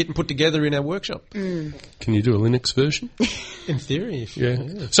buy as a kit and put together in our workshop. Can you do a Linux version? In theory, if Yeah.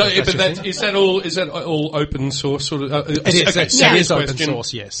 if So, that's but your that thing. is that all open source sort of? It is. Okay, It second is open question.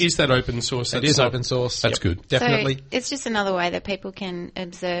 source, yes. Is that open source? It is open source. That's Yep. good. Definitely. So it's just another way that people can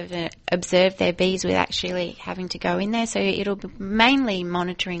observe their bees without actually having to go in there. So it'll be mainly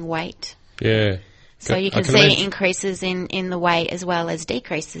monitoring weight. Yeah. So you I can see imagine. increases in the weight as well as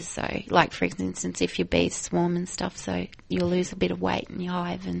decreases. So, like for instance, if your bees swarm and stuff, so you'll lose a bit of weight in your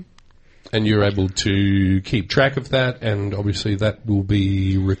hive, And you're able to keep track of that, and obviously that will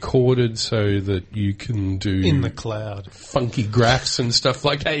be recorded so that you can do in the cloud. funky graphs and stuff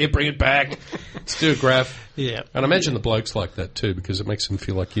like, hey, bring it back. Let's do a graph. Yeah. And I imagine the blokes like that too, because it makes them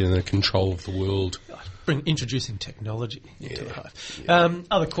feel like you're in control of the world. Introducing technology into the hive.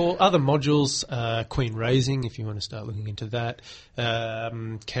 Other modules, queen raising, if you want to start looking into that.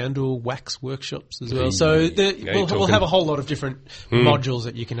 Candle wax workshops as well. So we'll have a whole lot of different modules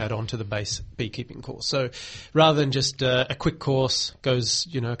that you can add on to the base beekeeping course. So rather than just a quick course, goes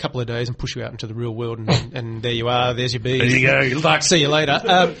a couple of days and push you out into the real world, and there you are. There's your bees. There you go. Good luck. See you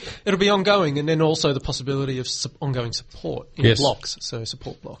later. It'll be ongoing, and then also the possibility of ongoing support in blocks. So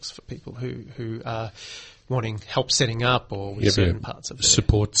support blocks for people who are wanting help setting up or with certain parts of it.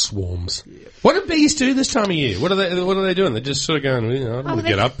 Support swarms. Yeah. What do bees do this time of year? What are they doing? They're just sort of going, I don't want to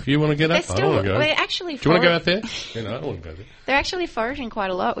get up. You want to get up? I don't want to go. They're actually do you want to go out there? I don't want to go there. They're actually foraging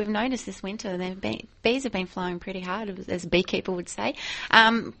quite a lot. We've noticed this winter bees have been flying pretty hard, as a beekeeper would say,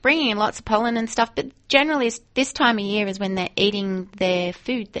 bringing in lots of pollen and stuff. But generally, this time of year is when they're eating their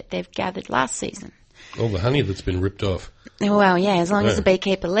food that they've gathered last season. All the honey that's been ripped off. Well, yeah, as long as the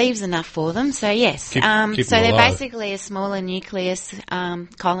beekeeper leaves enough for them. So, yes. Keep so them they're alive. basically a smaller nucleus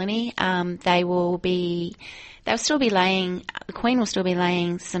colony. They'll still be laying, the queen will still be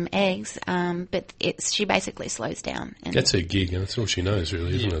laying some eggs, but she basically slows down. And That's her gig, and that's all she knows,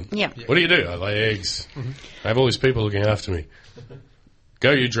 really, isn't it? Yeah. What do? I lay eggs. I have all these people looking after me.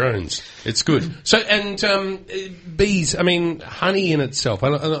 Go, you drones. It's good. So, and bees, I mean, honey in itself,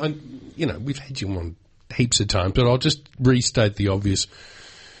 we've had you on heaps of times, but I'll just restate the obvious.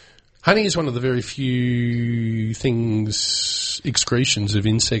 Honey is one of the very few excretions of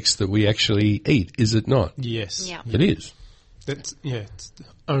insects that we actually eat, is it not? Yes. Yeah. It is. It's the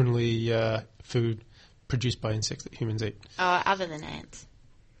only food produced by insects that humans eat. Other than ants.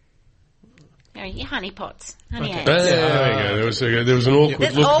 Your honey pots. Honey ants. There we go. There was an awkward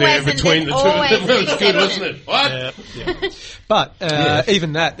There's look there always between the two of them. That was good, wasn't it? What? But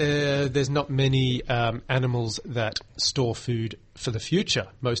even that, there's not many animals that store food for the future.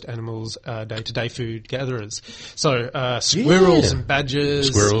 Most animals are day-to-day food gatherers. So squirrels and badgers.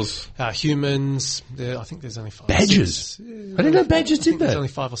 Humans. I think there's only 5 Badgers? I didn't know badgers did that. There's only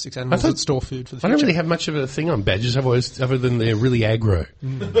 5 or 6 animals that store food for the I future. don't really have much of a thing on badgers other than they're really aggro.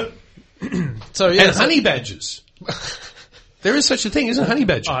 So honey badgers. There is such a thing, isn't honey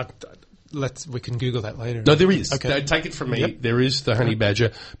badger? We can Google that later. No, there is. Okay. Take it from me. Yep. There is the honey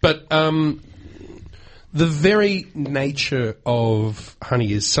badger. But the very nature of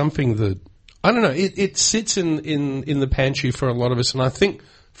honey is something that, I don't know, it sits in the pantry for a lot of us. And I think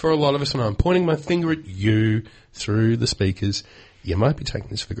for a lot of us, and I'm pointing my finger at you through the speakers, you might be taking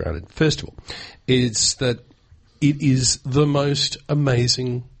this for granted. First of all, it's that it is the most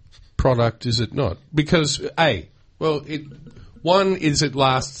amazing product, is it not? Because, it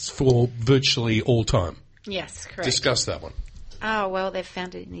lasts for virtually all time. Yes, correct. Discuss that one. Oh, well, they've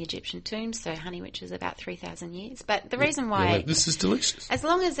found it in the Egyptian tombs, so honey, which is about 3,000 years. But the reason why... this is delicious. As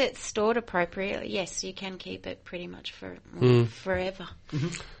long as it's stored appropriately, yes, you can keep it pretty much for forever.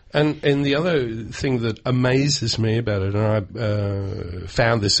 Mm-hmm. And the other thing that amazes me about it, and I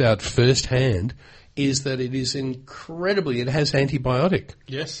found this out firsthand, is that it is it has antibiotic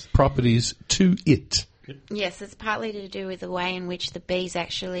properties to it. Yes, it's partly to do with the way in which the bees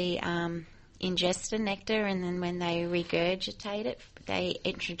actually ingest the nectar, and then when they regurgitate it, they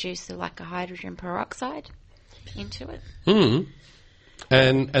introduce a hydrogen peroxide into it. Mm.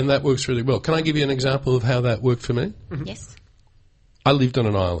 And that works really well. Can I give you an example of how that worked for me? Mm-hmm. Yes. I lived on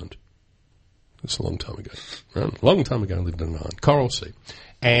an island. That's a long time ago. Right? A long time ago I lived on an island, Coral Sea.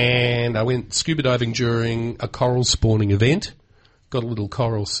 And I went scuba diving during a coral spawning event. Got a little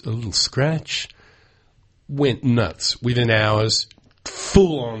scratch. Went nuts within hours.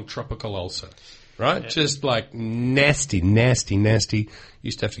 Full-on tropical ulcer. Right? Yeah. Just like nasty.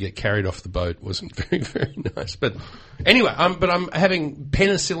 Used to have to get carried off the boat. Wasn't very, very nice. But anyway, I'm having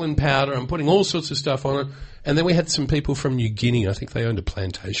penicillin powder. I'm putting all sorts of stuff on it. And then we had some people from New Guinea. I think they owned a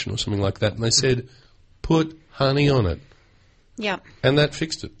plantation or something like that. And they said, put honey on it. Yeah. And that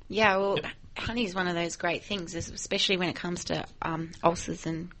fixed it. Yeah, well, honey is one of those great things, especially when it comes to ulcers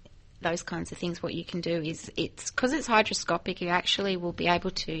and those kinds of things. What you can do is, because it's hydroscopic, you actually will be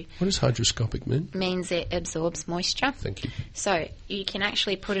able to... What does hydroscopic mean? Means it absorbs moisture. Thank you. So you can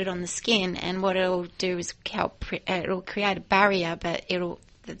actually put it on the skin, and what it'll do is it'll create a barrier, but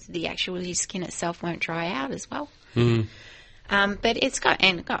the actual skin itself won't dry out as well. Mm. But it's got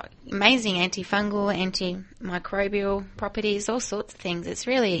amazing antifungal, antimicrobial properties, all sorts of things. It's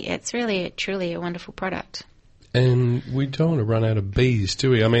really truly a wonderful product. And we don't want to run out of bees,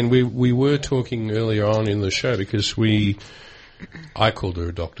 do we? I mean, we were talking earlier on in the show because I called her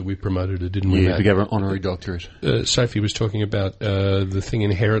a doctor. We promoted her, didn't we? Yeah, we gave her an honorary doctorate. Sophie was talking about the thing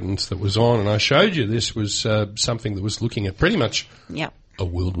Inheritance that was on, and I showed you this was something that was looking at pretty much a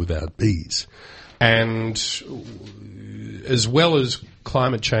world without bees. And as well as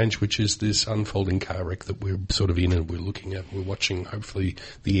climate change, which is this unfolding car wreck that we're sort of in and we're looking at, we're watching, hopefully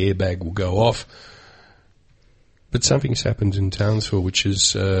the airbag will go off. But something's happened in Townsville which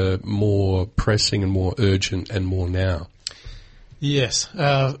is more pressing and more urgent and more now. Yes,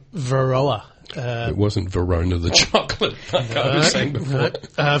 Varroa. It wasn't Verona the chocolate, like I was saying before.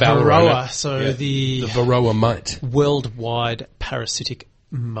 Varroa, so the Varroa mite. Worldwide parasitic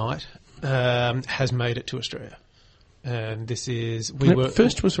mite has made it to Australia. And this is...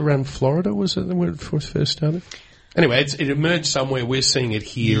 First was around Florida, was it, when it first started? Anyway, it emerged somewhere. We're seeing it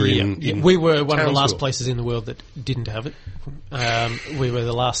here in we were one of the last Townsville. places in the world that didn't have it. We were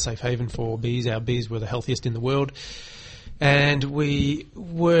the last safe haven for bees. Our bees were the healthiest in the world. And we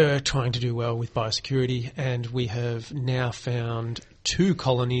were trying to do well with biosecurity, and we have now found 2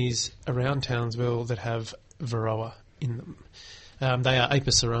 colonies around Townsville that have Varroa in them. They are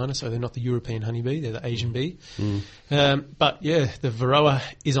Apis cerana, so they're not the European honeybee, they're the Asian bee. But yeah, the Varroa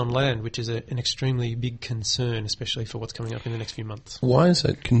is on land, which is an extremely big concern, especially for what's coming up in the next few months. Why is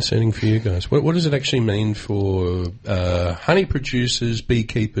that concerning for you guys? What does it actually mean for honey producers,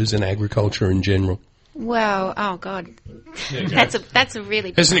 beekeepers and agriculture in general? Well, oh God, that's a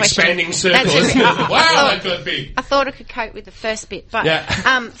really big There's an question. expanding circle, isn't it? Wow, that got big. I thought I could cope with the first bit, but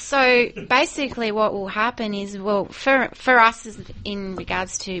so basically, what will happen is, well, for us in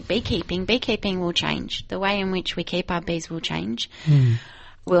regards to beekeeping will change. The way in which we keep our bees will change.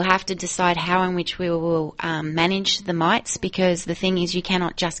 We'll have to decide how in which we will manage the mites, because the thing is, you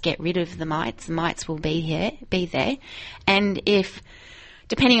cannot just get rid of the mites. The mites will be there, and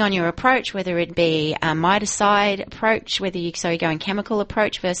depending on your approach, whether it be a miticide approach, whether you're going chemical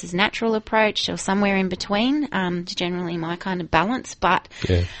approach versus natural approach, or somewhere in between, generally my kind of balance. But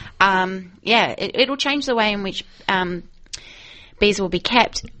it'll change the way in which bees will be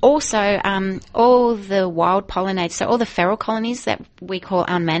kept. Also, all the wild pollinators, so all the feral colonies that we call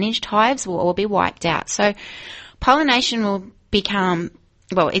unmanaged hives, will all be wiped out. So pollination will become...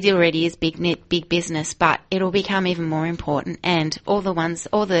 Well, it already is big business, but it'll become even more important. And all the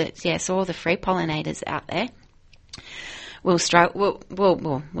free pollinators out there will struggle.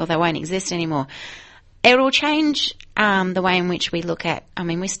 Well, they won't exist anymore. It will change the way in which we look at. I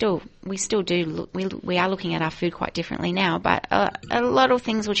mean, we are looking at our food quite differently now, but a lot of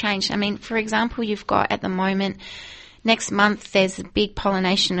things will change. I mean, for example, you've got at the moment. Next month, there's a big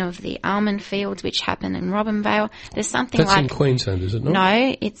pollination of the almond fields, which happen in Robinvale. There's something That's in Queensland, is it not?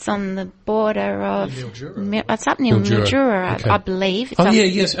 No, it's on the border of... It's up near Mildura, okay. I believe.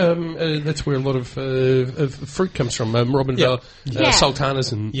 Yes. That's where a lot of fruit comes from. Robinvale,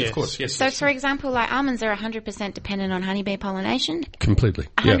 sultanas, and of course, yes. So, for example, like almonds are 100% dependent on honeybee pollination. Completely.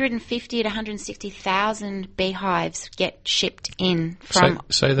 150 to 160,000 beehives get shipped in from...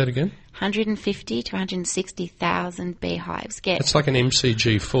 Say that again? 150 to 160,000 beehives get... It's like an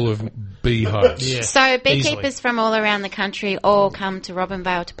MCG full of beehives. Yeah. So beekeepers from all around the country all come to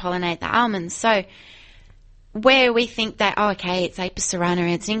Robinvale to pollinate the almonds. So where we think that, it's Apis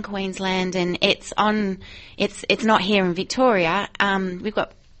cerana, it's in Queensland and it's not here in Victoria, we've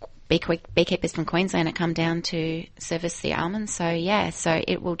got beekeepers from Queensland that come down to service the almonds. So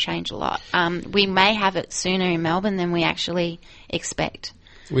it will change a lot. We may have it sooner in Melbourne than we actually expect.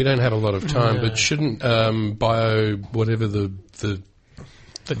 We don't have a lot of time, but shouldn't whatever the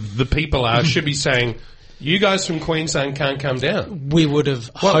people are should be saying, you guys from Queensland can't come down? We would have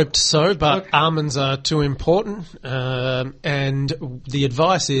hoped so, but almonds are too important, and the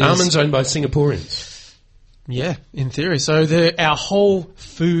advice is... Almonds owned by Singaporeans. Yeah, in theory. So our whole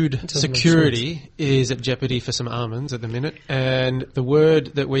food security is at jeopardy for some almonds at the minute, and the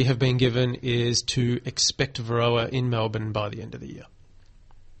word that we have been given is to expect Varroa in Melbourne by the end of the year.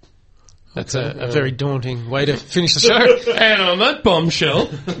 That's a very daunting way to finish the show. And on that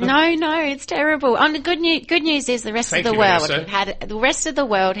bombshell... No, it's terrible. The good news is the rest of the world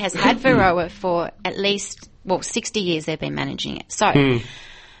has had Varroa for at least, 60 years they've been managing it. So...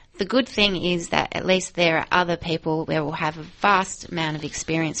 The good thing is that at least there are other people that will have a vast amount of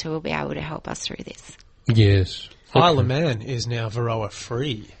experience who will be able to help us through this. Yes. Isle of Man is now Varroa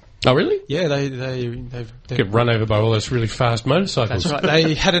free. Oh, really? Yeah, they've get run over by all those really fast motorcycles. That's right.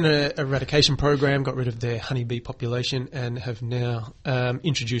 They had an eradication program, got rid of their honeybee population, and have now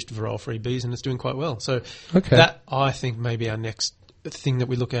introduced Varroa-free bees, and it's doing quite well. So that, I think, maybe our next thing that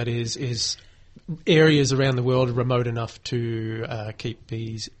we look at is areas around the world remote enough to keep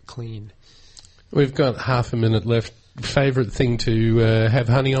bees clean. We've got half a minute left. Favourite thing to have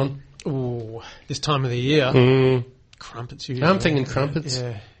honey on? Oh, this time of the year. Crumpets usually. I'm thinking crumpets.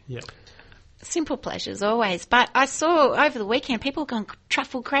 Yeah. Simple pleasures always. But I saw over the weekend people going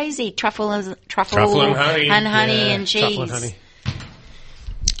truffle crazy. Truffle and honey. And cheese. Truffle and honey.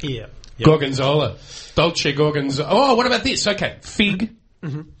 Yeah. Gorgonzola. Dolce Gorgonzola. Oh, what about this? Okay. Fig.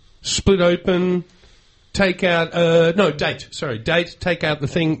 Mm-hmm. Split open, take out, date. Sorry, date, take out the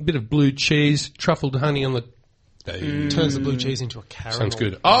thing, bit of blue cheese, truffled honey on the... Turns the blue cheese into a caramel. Sounds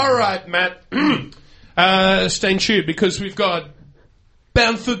good. All right, Matt. Stay tuned because we've got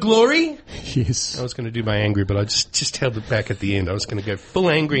Bound for Glory. Yes. I was going to do my angry, but I just held it back at the end. I was going to go full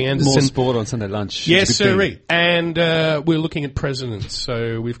angry Anderson. More sport on Sunday lunch. Yes, sir. And we're looking at presidents.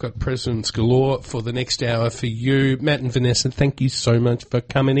 So we've got presidents galore for the next hour for you. Matt and Vanessa, thank you so much for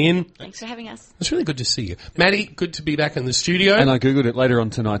coming in. Thanks for having us. It's really good to see you. Matty, good to be back in the studio. And I Googled it later on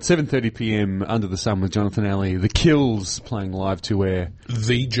tonight, 7:30pm, Under the Sun with Jonathan Alley. The Kills playing live to air.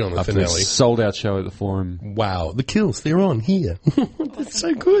 The Jonathan Alley. Sold-out show at the Forum. Wow. The Kills, they're on here. That's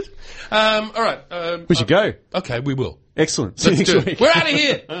so good. All right. We should go. Okay, we will. Excellent. Let's do it. We're out of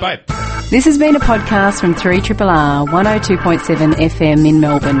here. Bye. This has been a podcast from 3RRR 102.7 FM in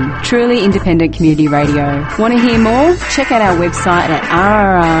Melbourne. Truly independent community radio. Want to hear more? Check out our website at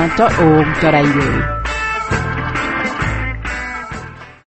rrr.org.au.